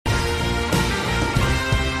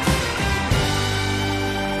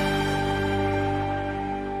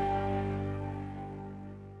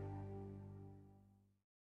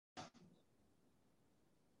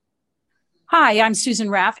Hi, I'm Susan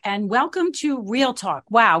Raff, and welcome to Real Talk.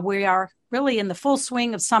 Wow, we are really in the full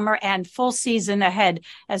swing of summer and full season ahead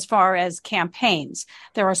as far as campaigns.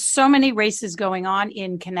 There are so many races going on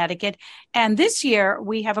in Connecticut, and this year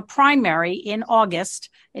we have a primary in August.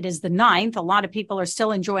 It is the 9th. A lot of people are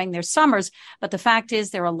still enjoying their summers, but the fact is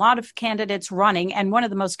there are a lot of candidates running, and one of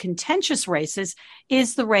the most contentious races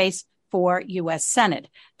is the race for U.S. Senate.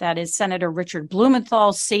 That is Senator Richard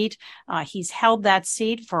Blumenthal's seat. He's held that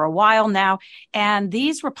seat for a while now. And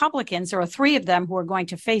these Republicans, there are three of them who are going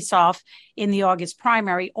to face off in the August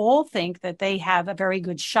primary, all think that they have a very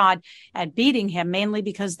good shot at beating him, mainly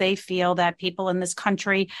because they feel that people in this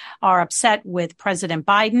country are upset with President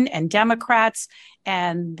Biden and Democrats,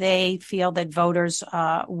 and they feel that voters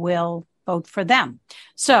will vote for them.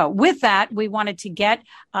 So with that, we wanted to get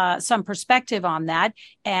some perspective on that.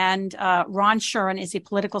 And Ron Shuren is a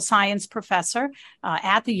political science professor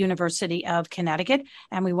at the University of Connecticut.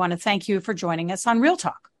 And we want to thank you for joining us on Real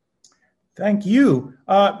Talk. Thank you.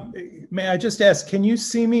 May I just ask, can you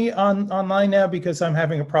see me online now? Because I'm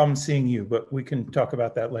having a problem seeing you, but we can talk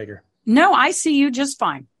about that later. No, I see you just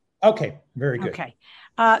fine. Okay, very good. Okay.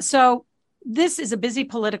 So this is a busy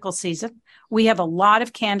political season. We have a lot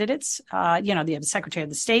of candidates. They have the Secretary of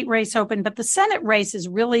the State race open, but the Senate race is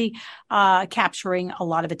really capturing a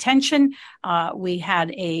lot of attention. We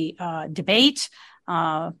had a debate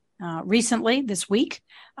recently this week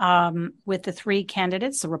with the three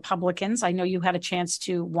candidates, the Republicans. I know you had a chance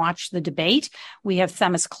to watch the debate. We have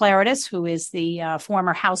Themis Klarides, who is the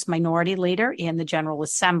former House Minority Leader in the General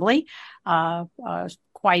Assembly.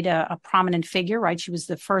 Quite a prominent figure, right? She was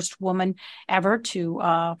the first woman ever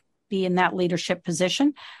to be in that leadership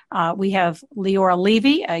position. We have Leora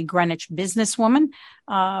Levy, a Greenwich businesswoman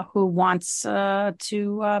who wants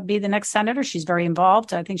to be the next senator. She's very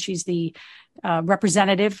involved. I think she's the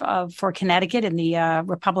representative for Connecticut in the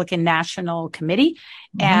Republican National Committee.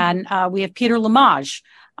 Mm-hmm. And we have Peter Lamaj,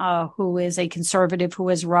 who is a conservative who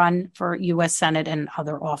has run for U.S. Senate and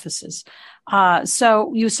other offices.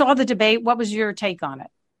 So you saw the debate. What was your take on it?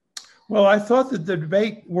 Well, I thought that the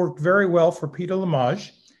debate worked very well for Peter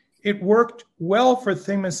Lamaj. It worked well for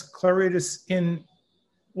Themis Klarides in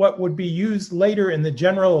what would be used later in the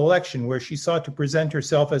general election, where she sought to present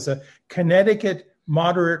herself as a Connecticut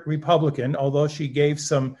moderate Republican, although she gave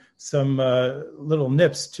some little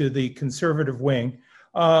nips to the conservative wing.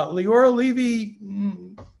 Leora Levy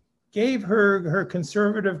gave her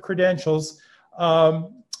conservative credentials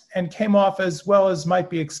and came off as well as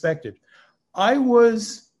might be expected. I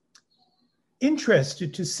was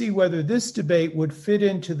interested to see whether this debate would fit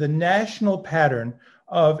into the national pattern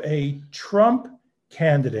of a Trump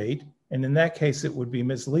candidate, and in that case it would be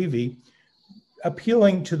Ms. Levy,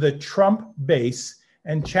 appealing to the Trump base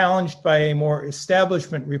and challenged by a more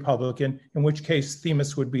establishment Republican, in which case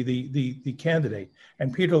Themis would be the candidate,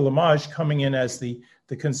 and Peter Lamaj coming in as the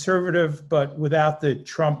conservative, but without the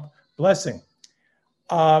Trump blessing.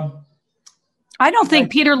 I don't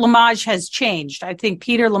think Peter Lamaj has changed. I think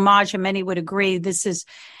Peter Lamaj, and many would agree, this is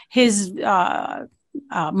his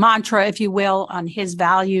mantra, if you will, on his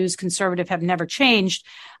values. Conservative have never changed.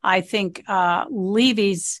 I think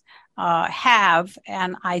Levy's have,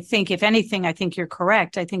 and I think, if anything, I think you're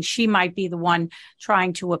correct. I think she might be the one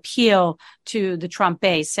trying to appeal to the Trump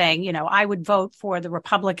base, saying, I would vote for the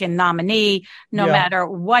Republican nominee no matter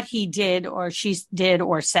what he did or she did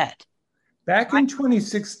or said. Back in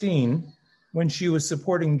 2016, when she was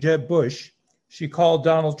supporting Jeb Bush, she called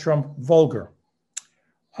Donald Trump vulgar.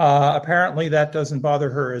 Apparently that doesn't bother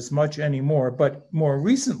her as much anymore, but more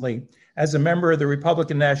recently, as a member of the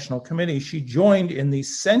Republican National Committee, she joined in the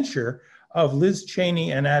censure of Liz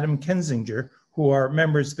Cheney and Adam Kinzinger, who are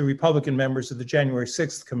the Republican members of the January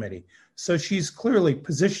 6th committee. So she's clearly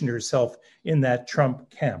positioned herself in that Trump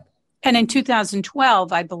camp. And in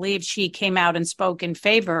 2012, I believe she came out and spoke in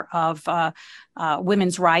favor of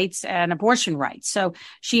women's rights and abortion rights. So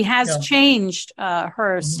she has changed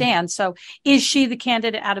her stance. So is she the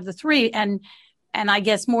candidate out of the three? And I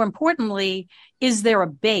guess more importantly, is there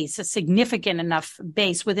a significant enough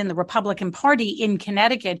base within the Republican Party in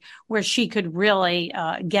Connecticut where she could really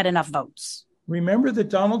get enough votes? Remember that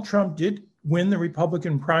Donald Trump did win the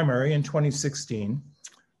Republican primary in 2016.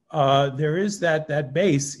 There is that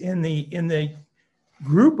base in the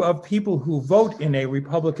group of people who vote in a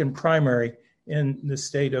Republican primary in the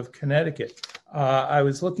state of Connecticut. I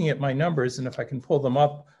was looking at my numbers, and if I can pull them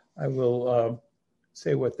up, I will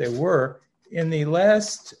say what they were. In the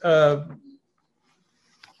last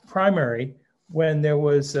primary, when there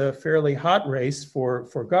was a fairly hot race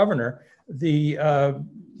for governor, the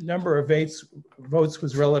number of votes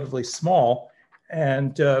was relatively small.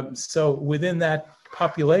 And so within that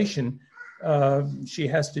population, she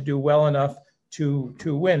has to do well enough to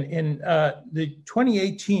win. In the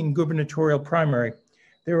 2018 gubernatorial primary,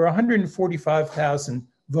 there were 145,000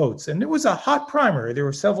 votes, and it was a hot primary. There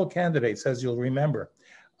were several candidates, as you'll remember.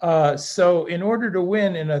 So in order to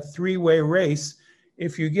win in a three-way race,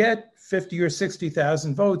 if you get 50 or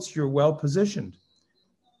 60,000 votes, you're well positioned.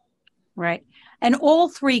 Right. And all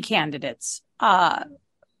three candidates are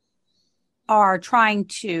trying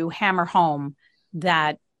to hammer home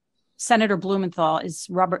that Senator Blumenthal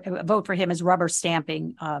vote for him is rubber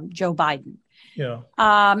stamping Joe Biden. Yeah.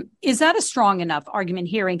 Is that a strong enough argument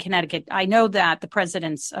here in Connecticut? I know that the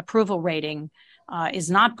president's approval rating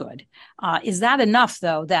is not good. Is that enough,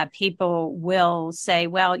 though, that people will say,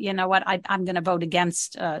 well, you know what, I'm going to vote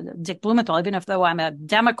against Dick Blumenthal, even if though I'm a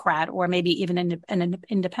Democrat or maybe even an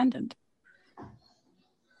independent?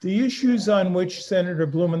 The issues on which Senator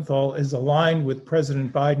Blumenthal is aligned with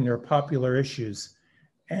President Biden are popular issues.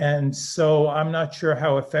 And so I'm not sure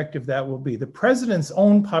how effective that will be. The president's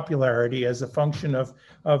own popularity as a function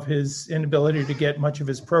of his inability to get much of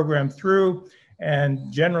his program through,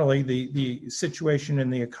 and generally the situation in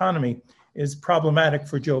the economy, is problematic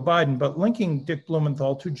for Joe Biden. But linking Dick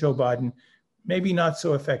Blumenthal to Joe Biden, maybe not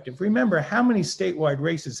so effective. Remember, how many statewide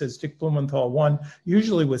races has Dick Blumenthal won,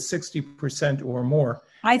 usually with 60% or more?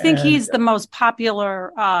 I think he's the most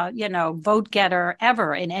popular, vote getter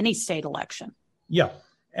ever in any state election. Yeah.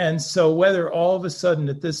 And so whether all of a sudden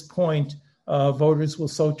at this point voters will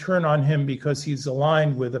so turn on him because he's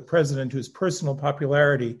aligned with a president whose personal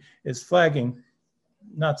popularity is flagging,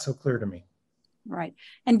 not so clear to me. Right.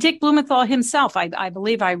 And Dick Blumenthal himself, I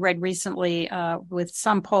believe I read recently with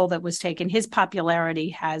some poll that was taken, his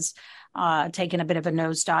popularity has taken a bit of a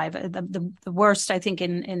nosedive. The worst, I think,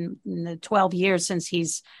 in the 12 years since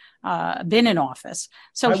he's been in office.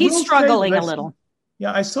 So he's struggling a little.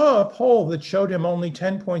 Yeah, I saw a poll that showed him only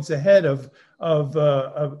 10 points ahead of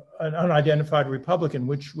an unidentified Republican,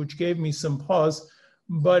 which gave me some pause.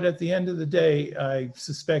 But at the end of the day, I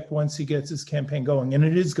suspect once he gets his campaign going, and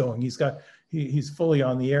it is going, he's fully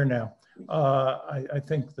on the air now, I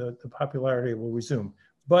think the popularity will resume.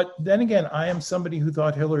 But then again, I am somebody who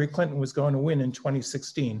thought Hillary Clinton was going to win in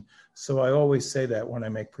 2016. So I always say that when I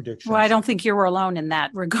make predictions. Well, I don't think you were alone in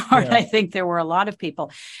that regard. Yeah. I think there were a lot of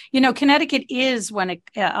people. You know, Connecticut is,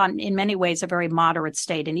 in many ways, a very moderate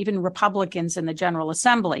state. And even Republicans in the General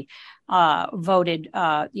Assembly voted,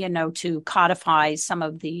 to codify some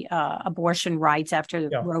of the abortion rights after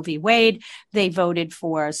Roe v. Wade. They voted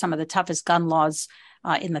for some of the toughest gun laws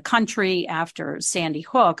in the country after Sandy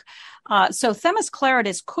Hook. So Themis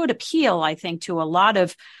Klarides could appeal, I think, to a lot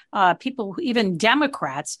of people, even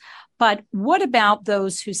Democrats. But what about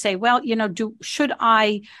those who say, well, should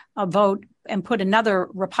I vote and put another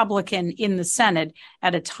Republican in the Senate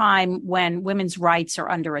at a time when women's rights are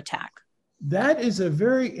under attack? That is a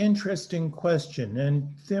very interesting question.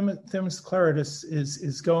 And Themis Klarides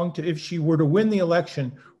is going to, if she were to win the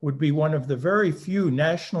election, would be one of the very few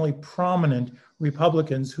nationally prominent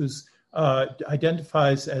Republicans who's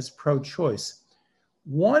identifies as pro-choice.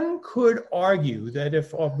 One could argue that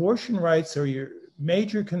if abortion rights are your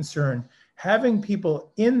major concern, having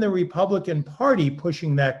people in the Republican Party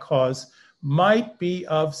pushing that cause might be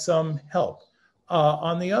of some help.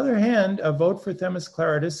 On the other hand, a vote for Themis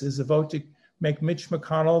Klarides is a vote to make Mitch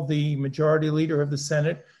McConnell the majority leader of the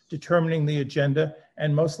Senate, determining the agenda,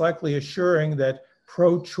 and most likely assuring that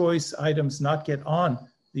pro-choice items not get on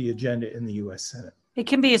the agenda in the U.S. Senate. It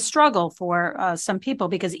can be a struggle for some people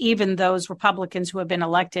because even those Republicans who have been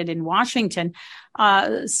elected in Washington,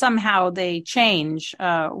 somehow they change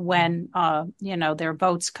when, their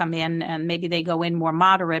votes come in, and maybe they go in more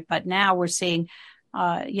moderate. But now we're seeing,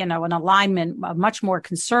 an alignment much more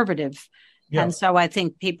conservative. Yeah. And so I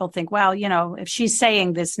think people think, well, if she's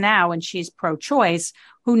saying this now and she's pro-choice,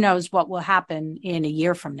 who knows what will happen in a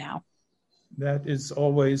year from now? That is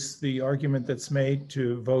always the argument that's made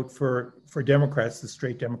to vote for Democrats, the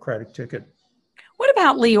straight Democratic ticket. What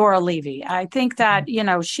about Leora Levy? I think that,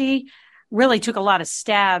 she really took a lot of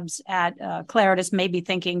stabs at Klarides, maybe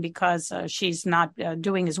thinking because she's not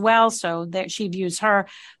doing as well. So that she views her.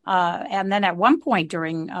 And then at one point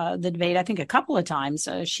during the debate, I think a couple of times,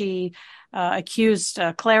 she accused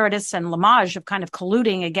Klarides and Lamage of kind of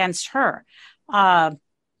colluding against her.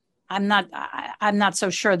 I'm not so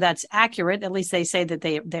sure that's accurate. At least they say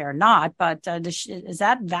that they're not. But is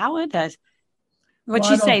that valid? What'd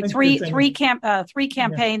she say? Three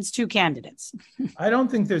campaigns, two candidates. I don't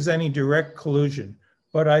think there's any direct collusion,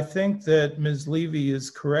 but I think that Ms. Levy is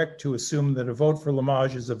correct to assume that a vote for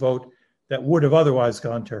Lamage is a vote that would have otherwise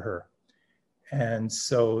gone to her, and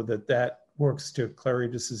so that works to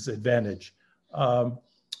Klarides' advantage. And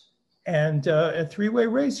And a three-way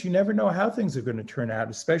race, you never know how things are going to turn out,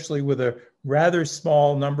 especially with a rather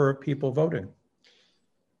small number of people voting.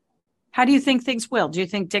 How do you think things will? Do you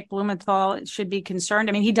think Dick Blumenthal should be concerned?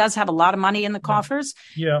 I mean, he does have a lot of money in the coffers.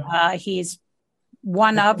 Yeah. He's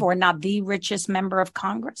one of, or not the richest member of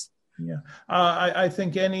Congress. Yeah, I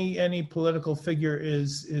think any political figure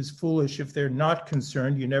is foolish if they're not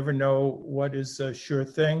concerned. You never know what is a sure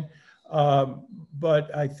thing.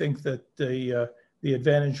 But I think that the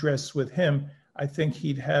advantage rests with him. I think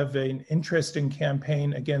he'd have an interesting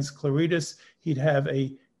campaign against Klarides. He'd have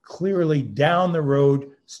a clearly down the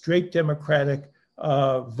road, straight Democratic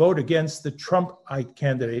vote against the Trump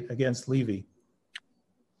candidate, against Levy.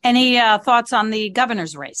 Any thoughts on the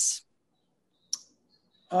governor's race?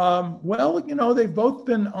 Well, they've both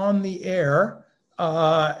been on the air.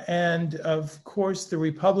 And of course, the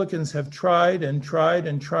Republicans have tried and tried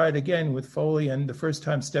and tried again with Foley and the first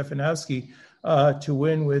time Stefanowski to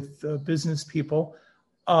win with business people.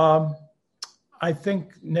 I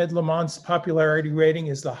think Ned Lamont's popularity rating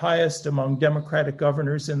is the highest among Democratic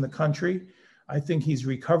governors in the country. I think he's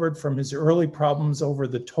recovered from his early problems over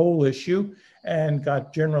the toll issue and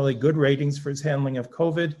got generally good ratings for his handling of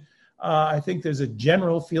COVID. I think there's a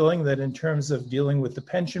general feeling that in terms of dealing with the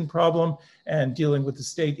pension problem and dealing with the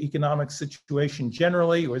state economic situation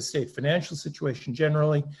generally, or state financial situation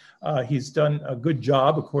generally, he's done a good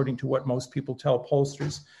job according to what most people tell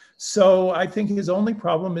pollsters. So I think his only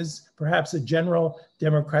problem is perhaps a general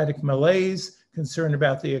Democratic malaise, concern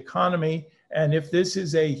about the economy. And if this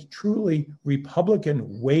is a truly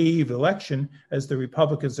Republican wave election, as the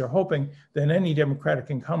Republicans are hoping, then any Democratic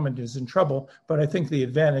incumbent is in trouble. But I think the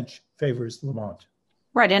advantage favors Lamont.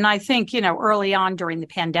 Right. And I think, early on during the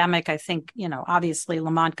pandemic, I think, obviously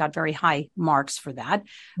Lamont got very high marks for that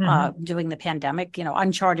during the pandemic,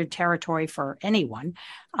 uncharted territory for anyone.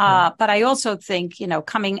 But I also think,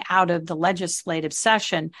 coming out of the legislative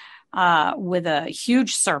session with a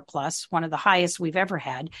huge surplus, one of the highest we've ever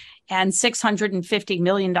had, and $650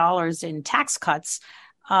 million in tax cuts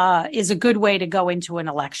is a good way to go into an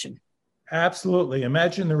election. Absolutely.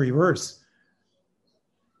 Imagine the reverse.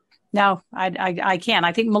 No, I can't.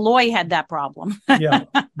 I think Malloy had that problem. Yeah.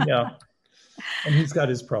 And he's got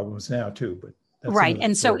his problems now, too. But that's right.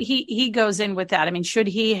 And story. So he goes in with that. I mean, should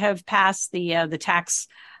he have passed the tax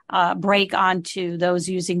break onto those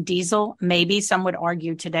using diesel? Maybe some would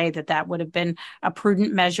argue today that would have been a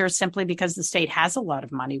prudent measure simply because the state has a lot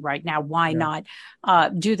of money right now. Why not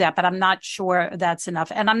do that? But I'm not sure that's enough.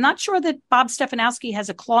 And I'm not sure that Bob Stefanowski has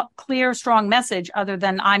a clear, strong message other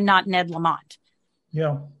than I'm not Ned Lamont.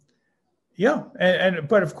 Yeah,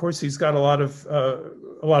 but of course he's got a lot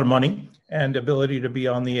of money and ability to be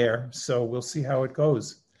on the air. So we'll see how it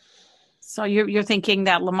goes. So you're thinking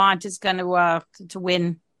that Lamont is going to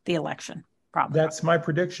win the election, probably. That's my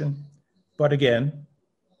prediction. But again,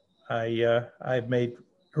 I've made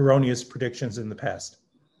erroneous predictions in the past.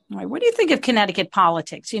 All right. What do you think of Connecticut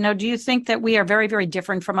politics? Do you think that we are very, very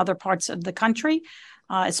different from other parts of the country,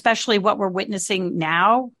 especially what we're witnessing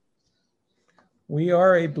now? We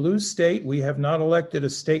are a blue state. We have not elected a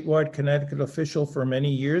statewide Connecticut official for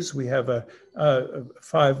many years. We have a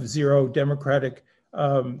 5-0 Democratic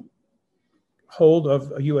hold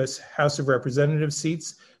of a U.S. House of Representatives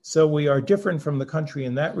seats. So we are different from the country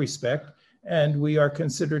in that respect. And we are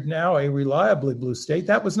considered now a reliably blue state.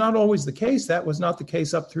 That was not always the case. That was not the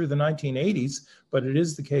case up through the 1980s, but it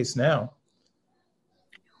is the case now.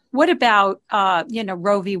 What about,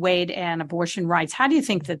 Roe v. Wade and abortion rights? How do you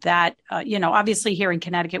think that, obviously here in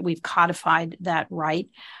Connecticut, we've codified that right.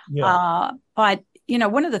 Yeah. But,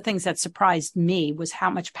 one of the things that surprised me was how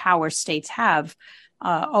much power states have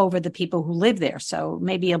over the people who live there. So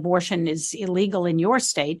maybe abortion is illegal in your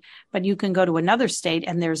state, but you can go to another state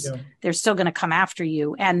and they're still going to come after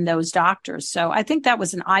you and those doctors. So I think that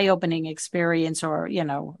was an eye-opening experience for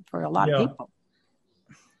a lot of people.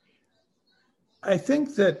 I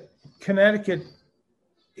think that Connecticut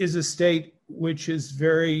is a state which is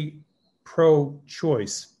very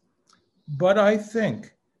pro-choice, but I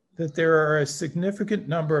think that there are a significant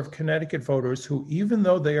number of Connecticut voters who, even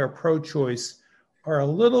though they are pro-choice, are a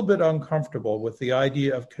little bit uncomfortable with the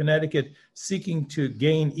idea of Connecticut seeking to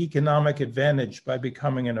gain economic advantage by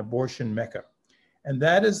becoming an abortion mecca. And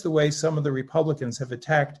that is the way some of the Republicans have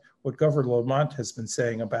attacked what Governor Lamont has been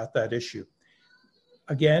saying about that issue.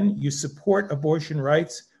 Again, you support abortion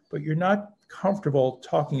rights, but you're not comfortable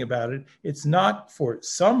talking about it. It's not, for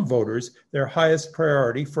some voters, their highest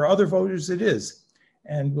priority. For other voters, it is.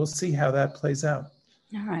 And we'll see how that plays out.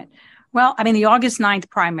 All right. Well, I mean, the August 9th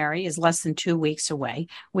primary is less than 2 weeks away.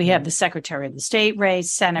 We have the Secretary of the State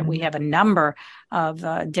race, Senate. We have a number of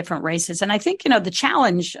different races. And I think, the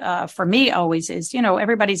challenge for me always is,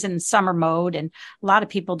 everybody's in summer mode, and a lot of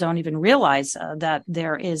people don't even realize that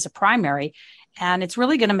there is a primary. And it's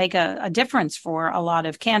really going to make a difference for a lot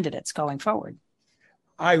of candidates going forward.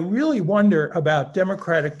 I really wonder about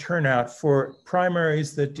Democratic turnout for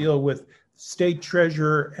primaries that deal with state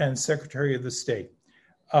treasurer and secretary of the state.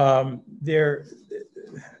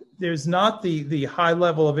 There's not the high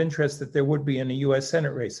level of interest that there would be in a U.S.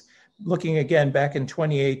 Senate race. Looking again back in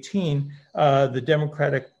 2018, the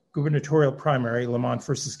Democratic gubernatorial primary, Lamont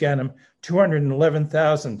versus Ganim,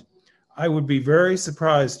 211,000. I would be very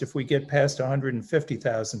surprised if we get past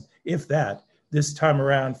 150,000, if that, this time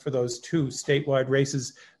around for those two statewide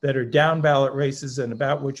races that are down ballot races and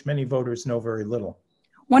about which many voters know very little.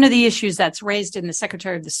 One of the issues that's raised in the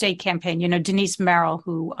Secretary of the State campaign, Denise Merrill,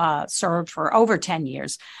 who served for over 10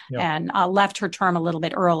 years and left her term a little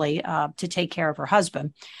bit early to take care of her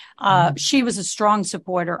husband. She was a strong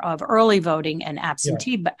supporter of early voting and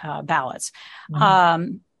absentee ballots.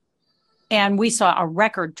 And we saw a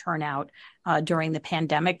record turnout during the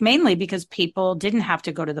pandemic, mainly because people didn't have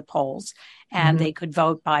to go to the polls and they could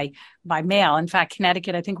vote by mail. In fact,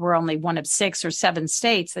 Connecticut, I think we're only one of 6 or 7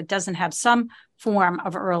 states that doesn't have some form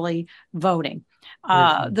of early voting.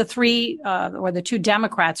 The two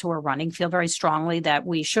Democrats who are running feel very strongly that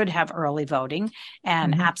we should have early voting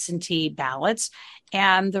and absentee ballots.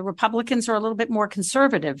 And the Republicans are a little bit more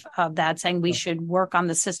conservative of that, saying we should work on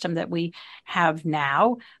the system that we have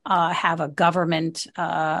now, have a government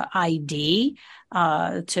ID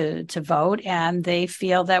to vote. And they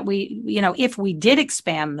feel that if we did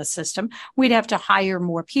expand the system, we'd have to hire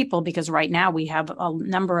more people, because right now we have a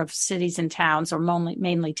number of cities and towns, or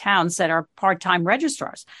mainly towns, that are part-time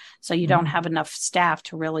registrars. So you don't have enough staff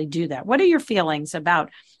to really do that. What are your feelings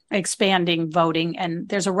about expanding voting? And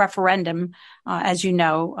there's a referendum, as you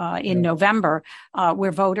know, in November,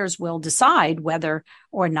 where voters will decide whether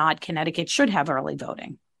or not Connecticut should have early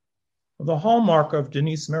voting. The hallmark of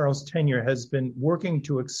Denise Merrill's tenure has been working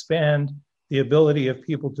to expand the ability of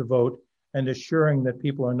people to vote and assuring that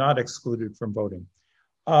people are not excluded from voting.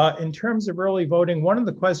 In terms of early voting, one of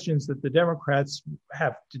the questions that the Democrats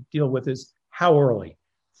have to deal with is how early?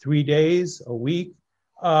 3 days, a week?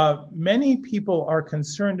 Many people are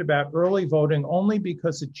concerned about early voting only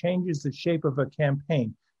because it changes the shape of a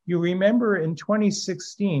campaign. You remember in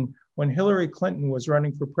 2016, when Hillary Clinton was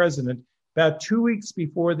running for president, about 2 weeks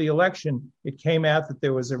before the election, it came out that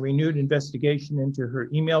there was a renewed investigation into her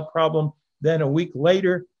email problem. Then a week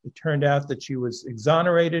later, it turned out that she was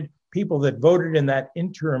exonerated. People that voted in that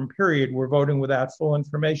interim period were voting without full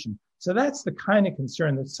information. So that's the kind of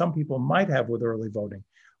concern that some people might have with early voting.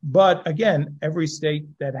 But again, every state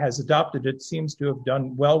that has adopted it seems to have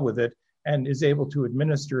done well with it and is able to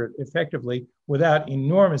administer it effectively without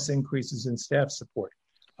enormous increases in staff support.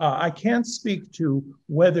 I can't speak to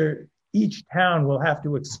whether each town will have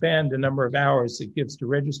to expand the number of hours it gives to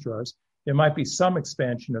registrars. There might be some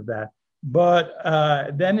expansion of that, but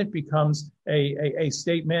then it becomes a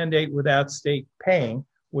state mandate without state paying,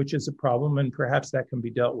 which is a problem, and perhaps that can be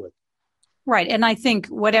dealt with. Right. And I think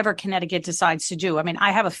whatever Connecticut decides to do, I mean,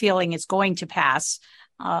 I have a feeling it's going to pass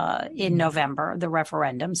in November, the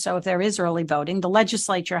referendum. So if there is early voting, the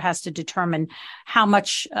legislature has to determine how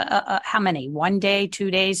many, 1 day,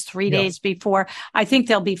 2 days, 3 days before. I think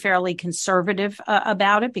they'll be fairly conservative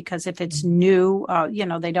about it, because if it's new,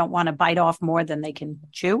 they don't want to bite off more than they can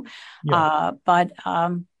chew.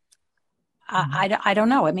 I don't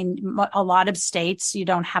know. I mean, a lot of states, you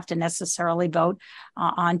don't have to necessarily vote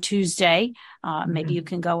on Tuesday. Maybe you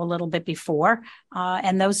can go a little bit before.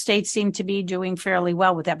 And those states seem to be doing fairly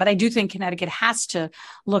well with that. But I do think Connecticut has to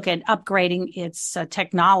look at upgrading its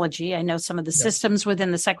technology. I know some of the systems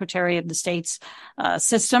within the Secretary of the State's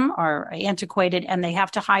system are antiquated, and they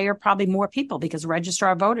have to hire probably more people, because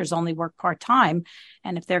registrar voters only work part-time.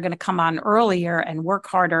 And if they're going to come on earlier and work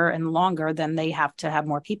harder and longer, then they have to have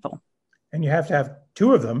more people. And you have to have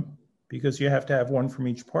 2 of them, because you have to have 1 from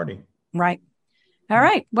each party. Right. All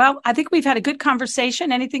right. Well, I think we've had a good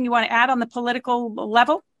conversation. Anything you want to add on the political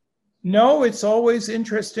level? No, it's always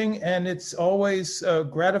interesting, and it's always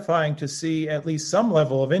gratifying to see at least some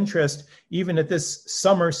level of interest, even at this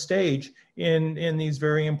summer stage, in these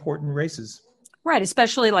very important races. Right,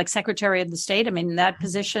 especially like Secretary of the State. I mean, that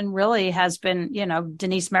position really has been,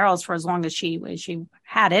 Denise Merrill's for as long as she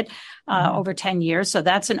had it, over 10 years. So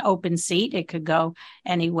that's an open seat. It could go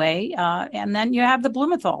anyway. And then you have the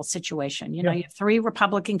Blumenthal situation. You have 3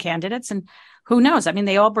 Republican candidates, and who knows? I mean,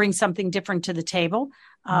 they all bring something different to the table.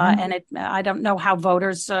 And I don't know how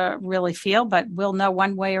voters really feel, but we'll know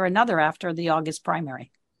one way or another after the August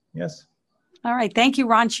primary. Yes. All right. Thank you,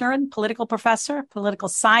 Ron Shuren, political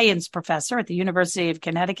science professor at the University of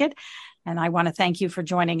Connecticut. And I want to thank you for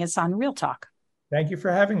joining us on Real Talk. Thank you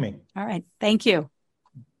for having me. All right. Thank you.